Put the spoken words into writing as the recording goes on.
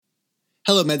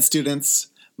Hello, med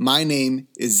students. My name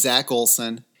is Zach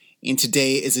Olson, and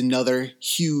today is another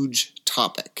huge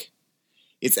topic.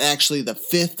 It's actually the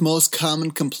fifth most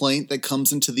common complaint that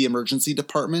comes into the emergency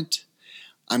department.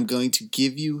 I'm going to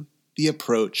give you the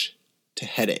approach to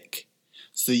headache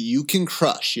so you can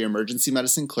crush your emergency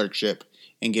medicine clerkship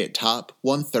and get top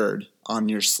 1/3 on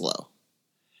your SLO.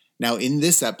 Now, in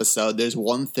this episode, there's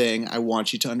one thing I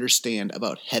want you to understand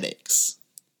about headaches.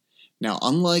 Now,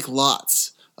 unlike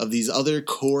lots of these other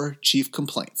core chief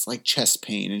complaints like chest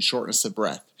pain and shortness of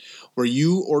breath, where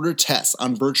you order tests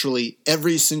on virtually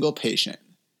every single patient,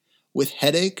 with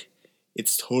headache,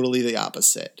 it's totally the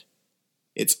opposite.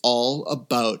 It's all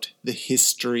about the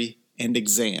history and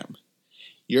exam.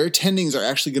 Your attendings are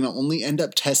actually going to only end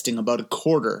up testing about a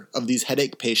quarter of these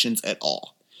headache patients at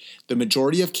all. The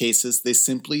majority of cases, they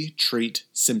simply treat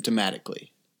symptomatically.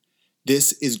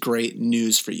 This is great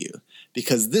news for you,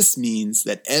 because this means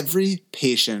that every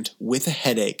patient with a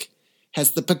headache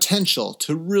has the potential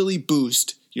to really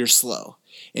boost your SLO.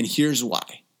 And here's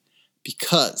why.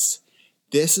 Because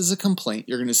this is a complaint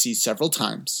you're going to see several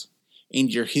times,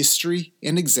 and your history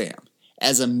and exam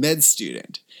as a med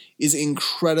student is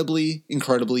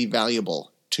incredibly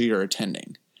valuable to your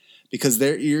attending. Because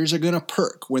their ears are going to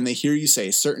perk when they hear you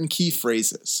say certain key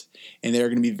phrases, and they're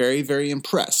going to be very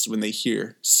impressed when they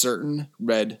hear certain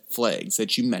red flags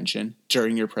that you mention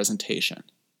during your presentation.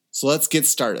 So let's get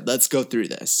started. Let's go through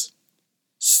this.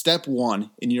 Step 1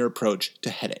 in your approach to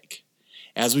headache.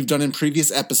 As we've done in previous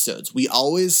episodes, we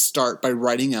always start by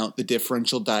writing out the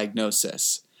differential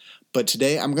diagnosis. But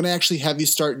today I'm going to actually have you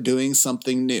start doing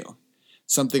something new.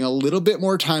 Something a little bit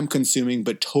more time consuming,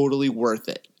 but totally worth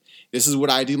it. This is what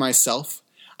I do myself.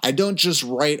 I don't just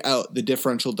write out the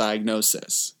differential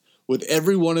diagnosis. With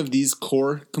every one of these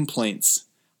core complaints,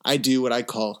 I do what I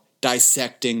call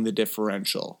dissecting the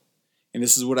differential. And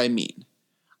this is what I mean.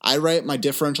 I write my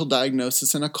differential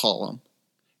diagnosis in a column,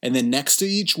 and then next to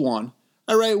each one,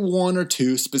 I write one or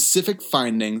two specific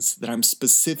findings that I'm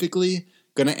specifically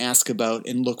going to ask about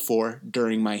and look for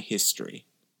during my history.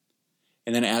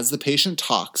 And then as the patient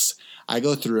talks, I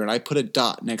go through and I put a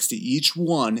dot next to each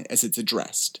one as it's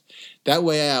addressed. That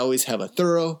way I always have a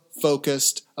thorough,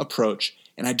 focused approach,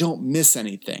 and I don't miss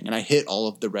anything, and I hit all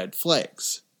of the red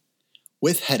flags.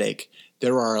 With headache,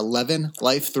 there are 11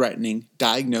 life-threatening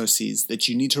diagnoses that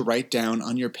you need to write down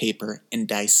on your paper and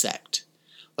dissect.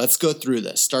 Let's go through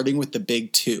this, starting with the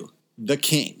big two. The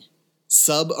king,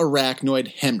 subarachnoid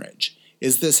hemorrhage.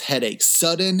 Is this headache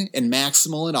sudden and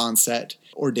maximal at onset,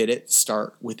 or did it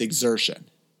start with exertion?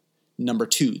 Number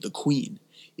 2, the queen.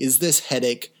 Is this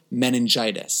headache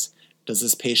meningitis? Does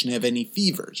this patient have any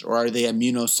fevers, or are they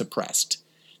immunosuppressed?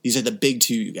 These are the big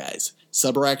two, you guys.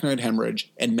 Subarachnoid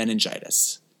hemorrhage and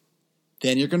meningitis.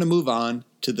 Then you're going to move on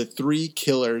to the 3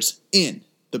 killers in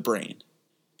the brain.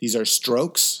 These are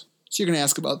strokes. So you're going to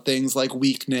ask about things like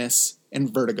weakness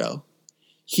and vertigo.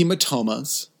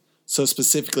 Hematomas. So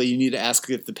specifically, you need to ask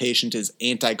if the patient is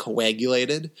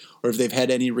anticoagulated or if they've had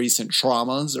any recent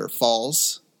traumas or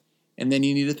falls. And then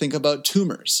you need to think about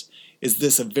tumors. Is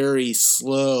this a very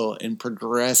slow and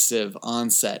progressive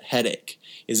onset headache?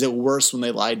 Is it worse when they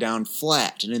lie down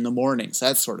flat and in the mornings?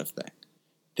 That sort of thing.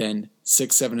 Then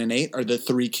 6, 7, and 8 are the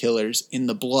 3 killers in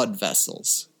the blood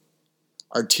vessels.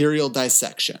 Arterial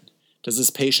dissection. Does this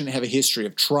patient have a history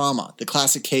of trauma? The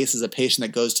classic case is a patient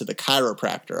that goes to the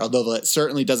chiropractor, although that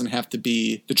certainly doesn't have to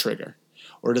be the trigger.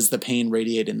 Or does the pain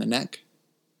radiate in the neck?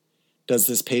 Does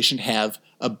this patient have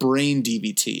a brain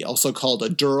DVT, also called a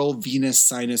Dural Venous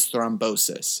Sinus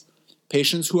Thrombosis?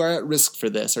 Patients who are at risk for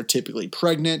this are typically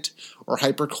pregnant or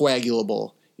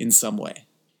hypercoagulable in some way.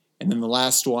 And then the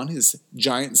last one is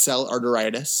giant cell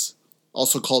arteritis,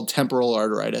 also called temporal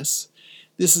arteritis.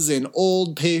 This is in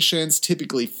old patients,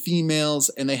 typically females,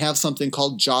 and they have something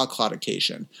called jaw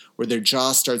claudication, where their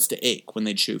jaw starts to ache when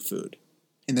they chew food.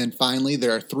 And then finally,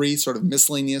 there are 3 sort of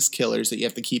miscellaneous killers that you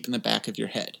have to keep in the back of your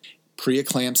head.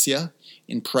 Preeclampsia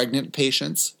in pregnant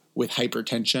patients with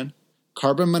hypertension.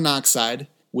 Carbon monoxide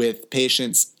with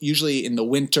patients usually in the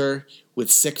winter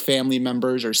with sick family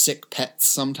members or sick pets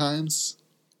sometimes.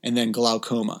 And then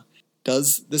glaucoma.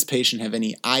 Does this patient have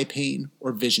any eye pain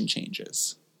or vision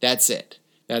changes? That's it.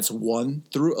 That's 1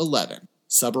 through 11.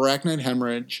 Subarachnoid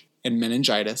hemorrhage and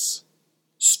meningitis.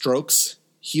 Strokes,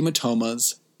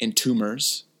 hematomas, and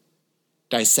tumors.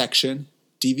 Dissection,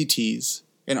 DVTs,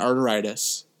 and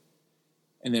arteritis.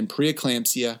 And then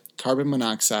preeclampsia, carbon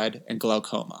monoxide, and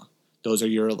glaucoma. Those are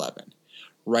your 11.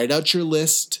 Write out your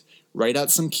list, write out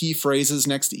some key phrases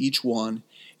next to each one,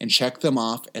 and check them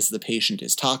off as the patient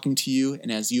is talking to you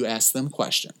and as you ask them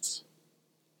questions.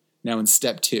 Now in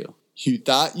step 2, You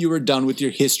thought you were done with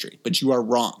your history, but you are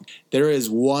wrong. There is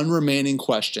one remaining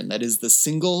question that is the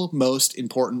single most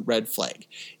important red flag.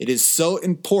 It is so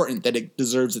important that it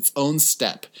deserves its own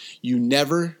step. You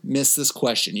never miss this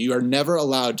question. You are never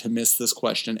allowed to miss this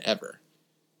question ever.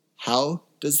 How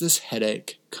does this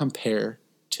headache compare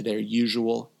to their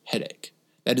usual headache?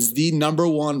 That is the number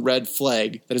one red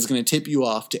flag that is going to tip you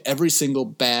off to every single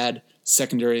bad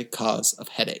secondary cause of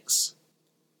headaches.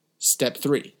 Step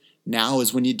 3. Now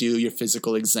is when you do your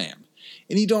physical exam.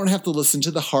 And you don't have to listen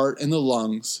to the heart and the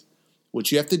lungs.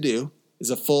 What you have to do is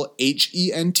a full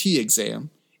HENT exam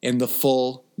and the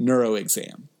full neuro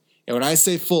exam. And when I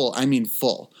say full, I mean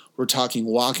full. We're talking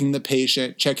walking the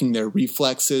patient, checking their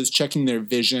reflexes, checking their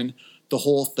vision, the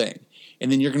whole thing.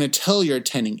 And then you're going to tell your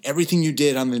attending everything you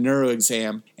did on the neuro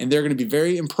exam, and they're going to be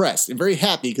very impressed and very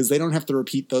happy because they don't have to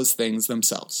repeat those things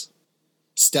themselves.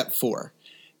 Step 4.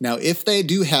 Now, if they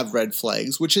do have red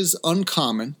flags, which is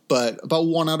uncommon, but about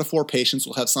 1 out of 4 patients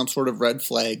will have some sort of red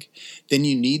flag, then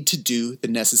you need to do the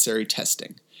necessary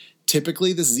testing.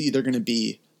 Typically, this is either going to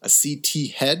be a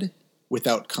CT head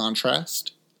without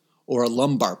contrast or a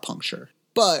lumbar puncture.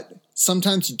 But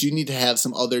sometimes you do need to have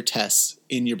some other tests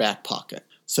in your back pocket,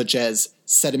 such as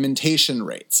sedimentation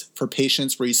rates for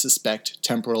patients where you suspect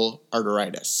temporal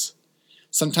arteritis.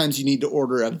 Sometimes you need to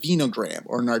order a venogram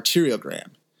or an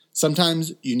arteriogram.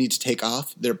 Sometimes you need to take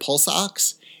off their pulse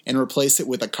ox and replace it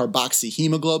with a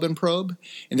carboxyhemoglobin probe,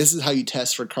 and this is how you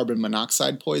test for carbon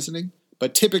monoxide poisoning.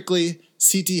 But typically,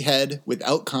 CT head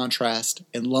without contrast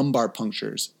and lumbar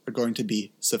punctures are going to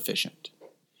be sufficient.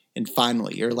 And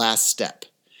finally, your last step.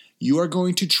 You are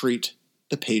going to treat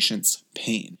the patient's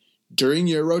pain. During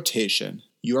your rotation,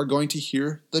 you are going to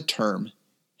hear the term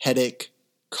headache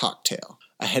cocktail.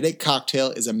 A headache cocktail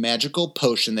is a magical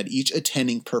potion that each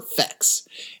attending perfects,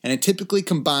 and it typically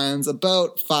combines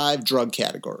about 5 drug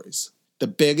categories. The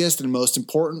biggest and most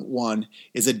important one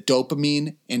is a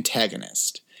dopamine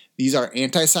antagonist. These are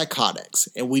antipsychotics,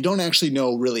 and we don't actually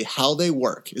know really how they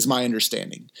work, is my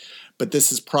understanding. But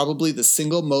this is probably the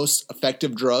single most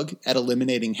effective drug at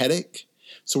eliminating headache.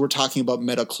 So we're talking about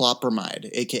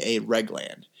metoclopramide, aka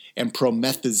Reglan, and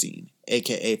promethazine,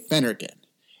 aka Phenergan,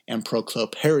 and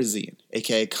prochlorperazine,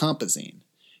 aka Compazine.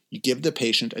 You give the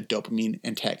patient a dopamine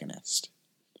antagonist.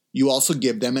 You also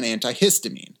give them an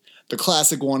antihistamine. The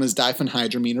classic one is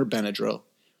diphenhydramine or Benadryl.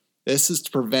 This is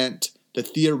to prevent the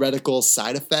theoretical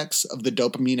side effects of the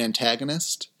dopamine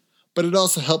antagonist, but it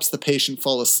also helps the patient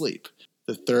fall asleep.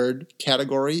 The third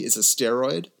category is a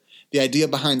steroid. The idea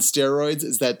behind steroids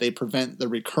is that they prevent the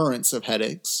recurrence of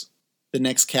headaches. The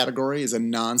next category is a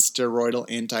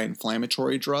non-steroidal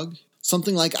anti-inflammatory drug.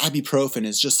 Something like ibuprofen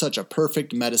is just such a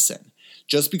perfect medicine.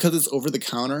 Just because it's over the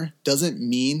counter doesn't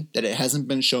mean that it hasn't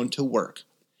been shown to work.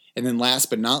 And then last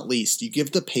but not least, you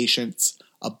give the patients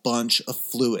a bunch of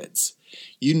fluids.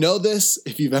 You know this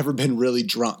if you've ever been really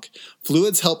drunk.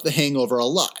 Fluids help the hangover a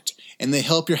lot, and they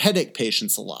help your headache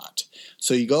patients a lot.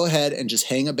 So you go ahead and just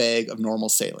hang a bag of normal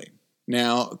saline.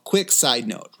 Now, a quick side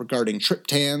note regarding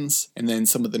triptans and then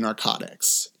some of the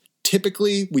narcotics.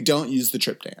 Typically, we don't use the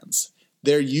triptans.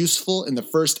 They're useful in the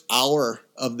first hour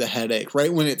of the headache,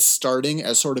 right when it's starting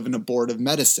as sort of an abortive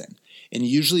medicine. And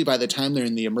usually by the time they're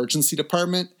in the emergency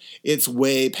department, it's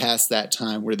way past that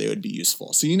time where they would be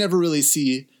useful. So you never really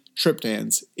see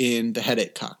triptans in the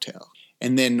headache cocktail.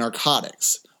 And then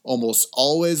narcotics, almost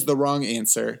always the wrong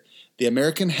answer. The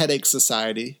American Headache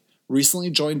Society recently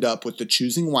joined up with the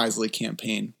Choosing Wisely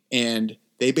campaign, and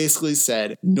they basically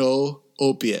said no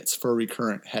opiates for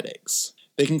recurrent headaches.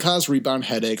 They can cause rebound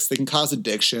headaches, they can cause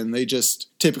addiction,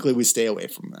 typically we stay away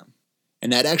from them.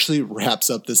 And that actually wraps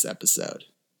up this episode.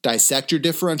 Dissect your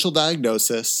differential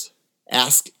diagnosis,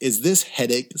 ask, is this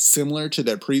headache similar to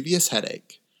their previous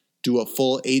headache? Do a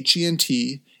full HENT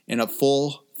and a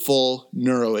full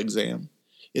neuro exam.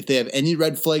 If they have any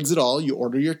red flags at all, you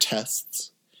order your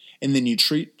tests, and then you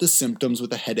treat the symptoms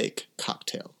with a headache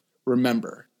cocktail.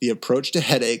 Remember, the approach to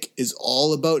headache is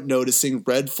all about noticing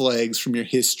red flags from your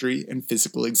history and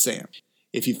physical exam.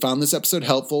 If you found this episode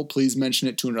helpful, please mention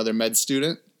it to another med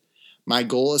student. My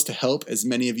goal is to help as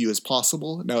many of you as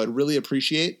possible, and I would really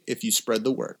appreciate if you spread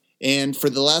the word. And for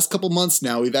the last couple months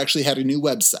now, we've actually had a new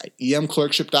website,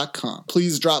 emclerkship.com.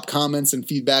 Please drop comments and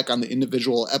feedback on the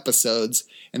individual episodes,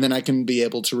 and then I can be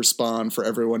able to respond for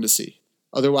everyone to see.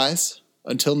 Otherwise,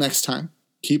 until next time,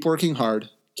 keep working hard,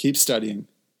 keep studying,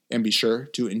 and be sure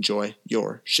to enjoy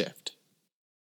your shift.